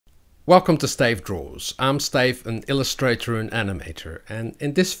Welcome to Stayf Draws. I'm Stayf, an illustrator and animator, and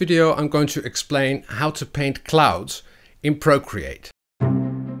in this video I'm going to explain how to paint clouds in Procreate.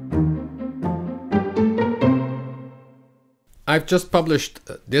 I've just published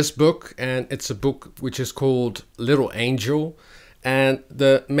this book, and it's a book which is called Little Angel, and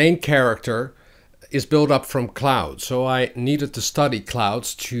the main character is built up from clouds. So I needed to study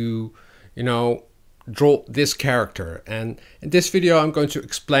clouds to, draw this character. And in this video I'm going to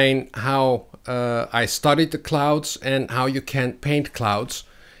explain how I studied the clouds and how you can paint clouds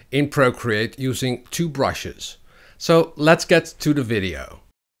in Procreate using two brushes. So let's get to the video.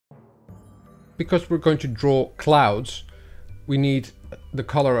 Because we're going to draw clouds, we need the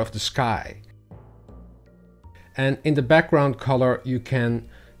color of the sky. And in the background color you can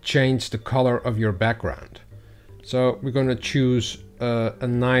change the color of your background. So we're going to choose a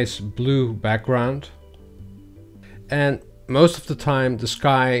nice blue background, and most of the time the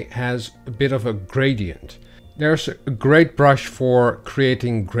sky has a bit of a gradient. There's a great brush for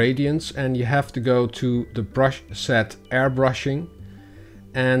creating gradients, and you have to go to the brush set airbrushing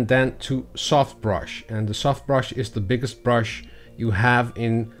and then to soft brush, and the soft brush is the biggest brush you have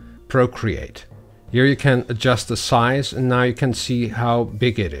in Procreate. Here you can adjust the size, and now you can see how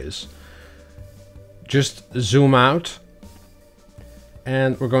big it is. Just zoom out,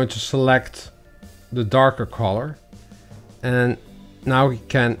 and we're going to select the darker color, and now we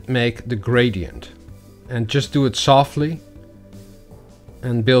can make the gradient, and just do it softly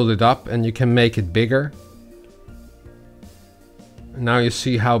and build it up, and you can make it bigger. And now you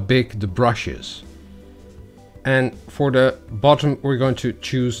see how big the brush is. And for the bottom we're going to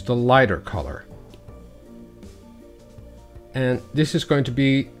choose the lighter color, and this is going to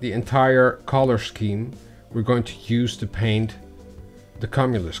be the entire color scheme we're going to use to paint the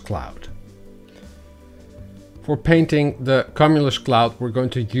Cumulus Cloud. For painting the Cumulus Cloud we're going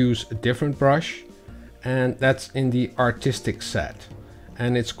to use a different brush, and that's in the artistic set,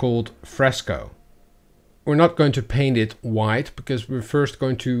 and it's called Fresco. We're not going to paint it white because we're first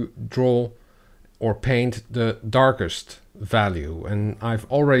going to draw or paint the darkest value, and I've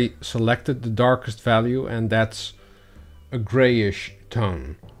already selected the darkest value, and that's a grayish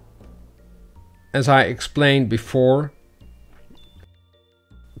tone. As I explained before,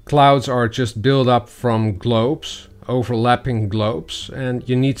 clouds are just built up from globes, overlapping globes, and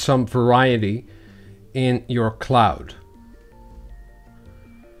you need some variety in your cloud.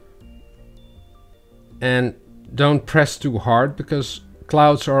 And don't press too hard, because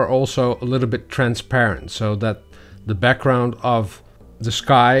clouds are also a little bit transparent, so that the background of the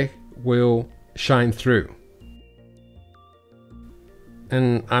sky will shine through.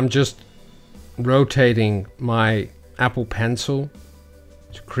 And I'm just rotating my Apple Pencil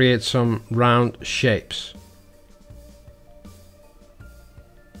to create some round shapes.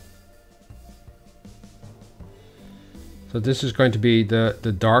 So this is going to be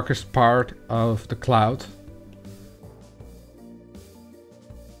the darkest part of the cloud.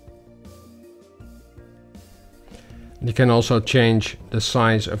 You can also change the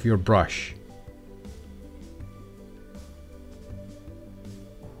size of your brush.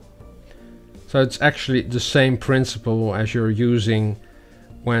 So it's actually the same principle as you're using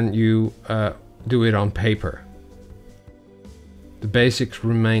when you do it on paper. The basics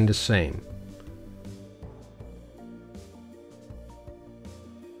remain the same.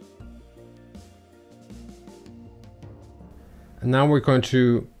 And now we're going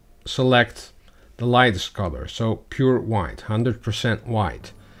to select the lightest color, so pure white, 100%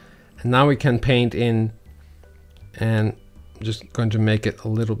 white. And now we can paint in, and I'm just going to make it a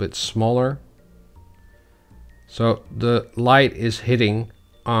little bit smaller. So the light is hitting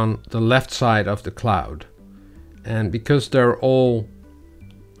on the left side of the cloud, and because they're all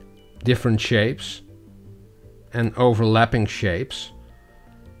different shapes and overlapping shapes,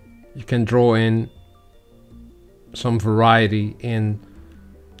 you can draw in some variety in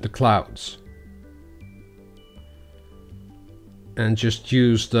the clouds and just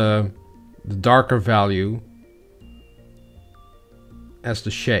use the darker value as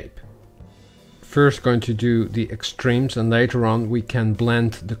the shape. First going to do the extremes, and later on we can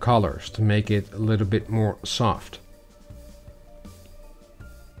blend the colors to make it a little bit more soft.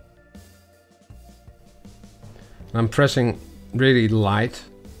 I'm pressing really light,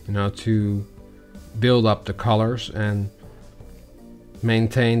 to build up the colors and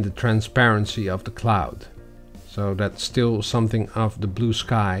maintain the transparency of the cloud, so that still something of the blue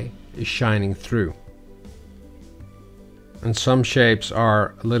sky is shining through. And some shapes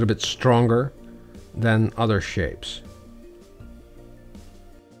are a little bit stronger than other shapes.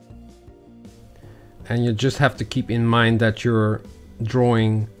 And you just have to keep in mind that you're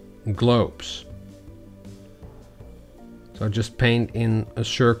drawing globes. So just paint in a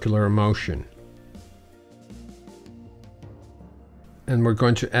circular motion. And we're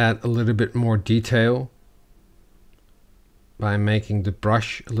going to add a little bit more detail by making the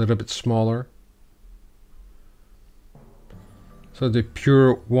brush a little bit smaller. So the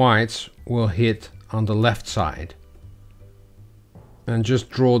pure whites will hit on the left side. And just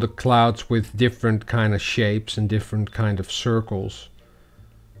draw the clouds with different kind of shapes and different kind of circles.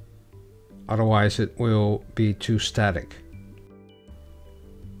 Otherwise it will be too static.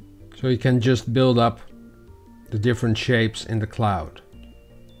 So you can just build up the different shapes in the cloud.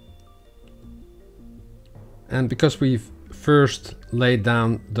 And because we've first laid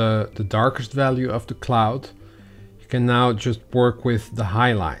down the darkest value of the cloud, you can now just work with the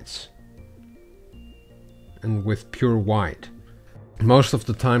highlights and with pure white. Most of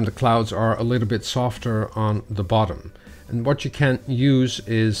the time the clouds are a little bit softer on the bottom. And what you can use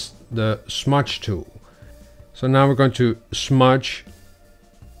is the smudge tool. So now we're going to smudge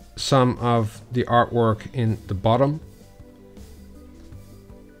some of the artwork in the bottom.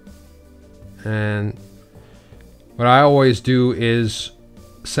 And what I always do is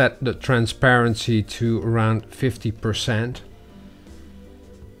set the transparency to around 50%.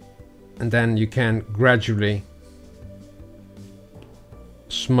 And then you can gradually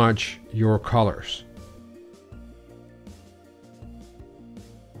smudge your colors.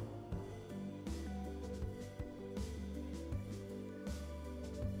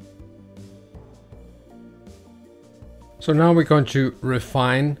 So now we're going to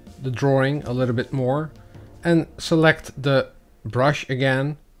refine the drawing a little bit more and select the brush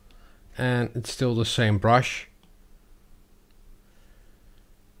again, and it's still the same brush.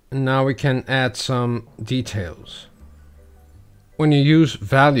 And now we can add some details. When you use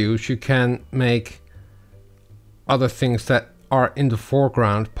values, you can make other things that are in the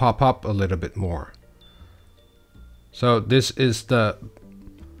foreground pop up a little bit more. So this is the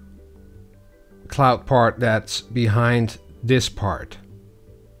cloud part that's behind this part.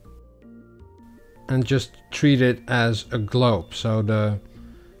 And just treat it as a globe. So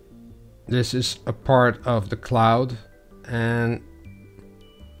this is a part of the cloud, and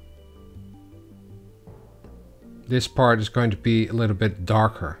this part is going to be a little bit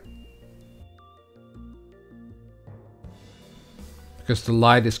darker because the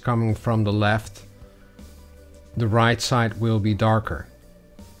light is coming from the left. The right side will be darker.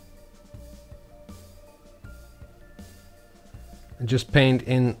 And just paint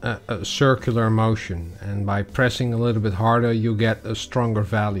in a circular motion, and by pressing a little bit harder you get a stronger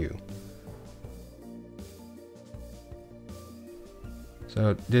value.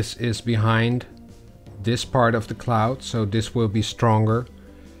 So this is behind this part of the cloud, so this will be stronger.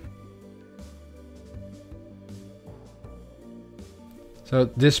 So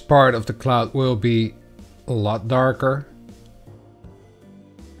this part of the cloud will be a lot darker.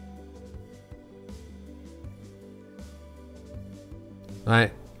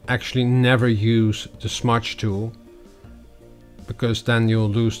 I actually never use the smudge tool because then you'll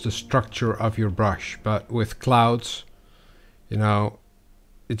lose the structure of your brush, but with clouds, you know,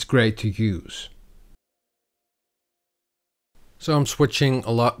 it's great to use. So I'm switching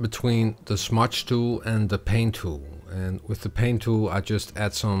a lot between the smudge tool and the paint tool. And with the paint tool I just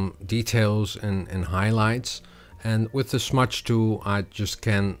add some details and highlights. And with the smudge tool I just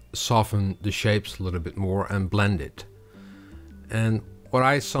can soften the shapes a little bit more and blend it. And what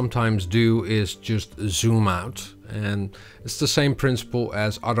I sometimes do is just zoom out. And it's the same principle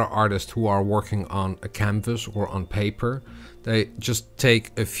as other artists who are working on a canvas or on paper. They just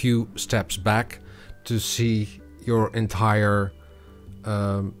take a few steps back to see your entire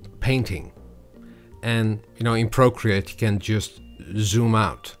painting. And you know, in Procreate you can just zoom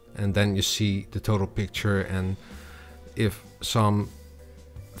out and then you see the total picture, and if some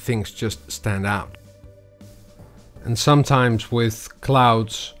things just stand out. And sometimes with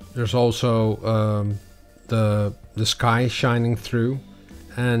clouds there's also the sky shining through,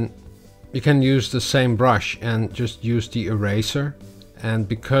 and you can use the same brush and just use the eraser, and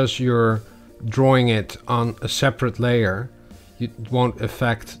because you're drawing it on a separate layer, it won't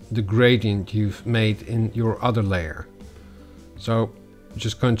affect the gradient you've made in your other layer. So I'm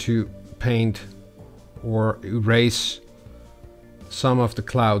just going to paint or erase some of the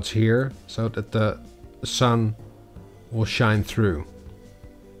clouds here so that the sun will shine through.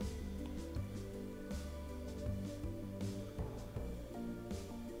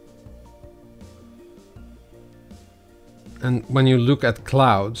 And when you look at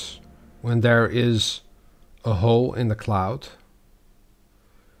clouds, when there is a hole in the cloud,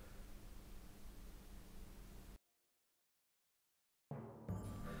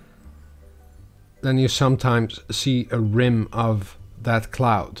 then you sometimes see a rim of that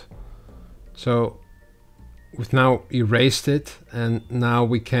cloud. So we've now erased it, and now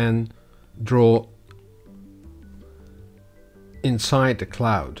we can draw inside the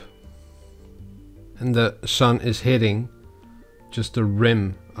cloud. And the sun is hitting just the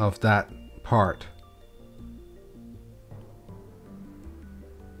rim of that part.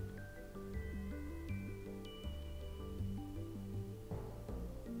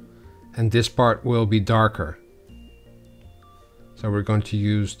 And this part will be darker. So we're going to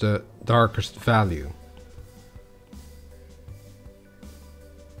use the darkest value.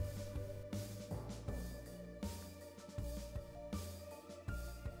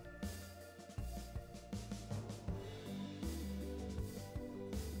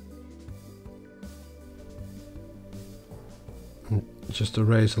 And just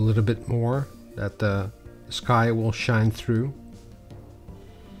erase a little bit more, that the sky will shine through.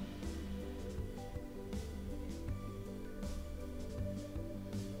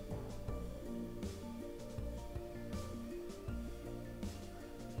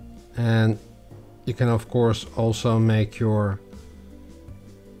 And you can of course also make your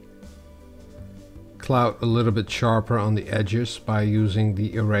cloud a little bit sharper on the edges by using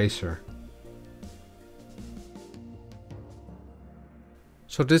the eraser.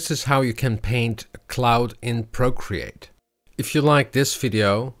 So this is how you can paint a cloud in Procreate. If you like this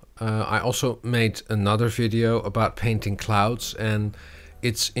video, I also made another video about painting clouds, and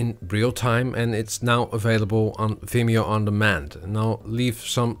it's in real time and it's now available on Vimeo On Demand. And I'll leave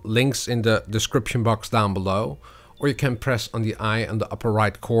some links in the description box down below, or you can press on the eye on the upper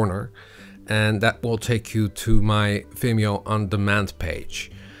right corner and that will take you to my Vimeo On Demand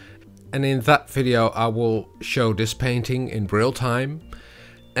page. And in that video I will show this painting in real time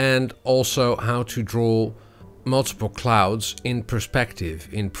and also how to draw multiple clouds in perspective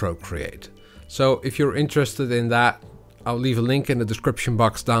in Procreate. So if you're interested in that, I'll leave a link in the description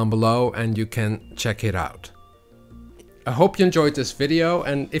box down below and you can check it out. I hope you enjoyed this video,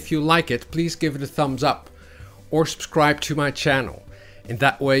 and if you like it, please give it a thumbs up or subscribe to my channel. In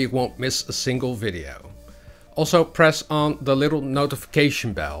that way you won't miss a single video. Also press on the little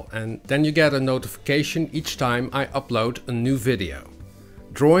notification bell and then you get a notification each time I upload a new video.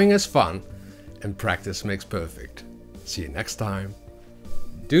 Drawing is fun and practice makes perfect. See you next time.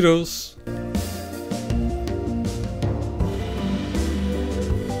 Doodles!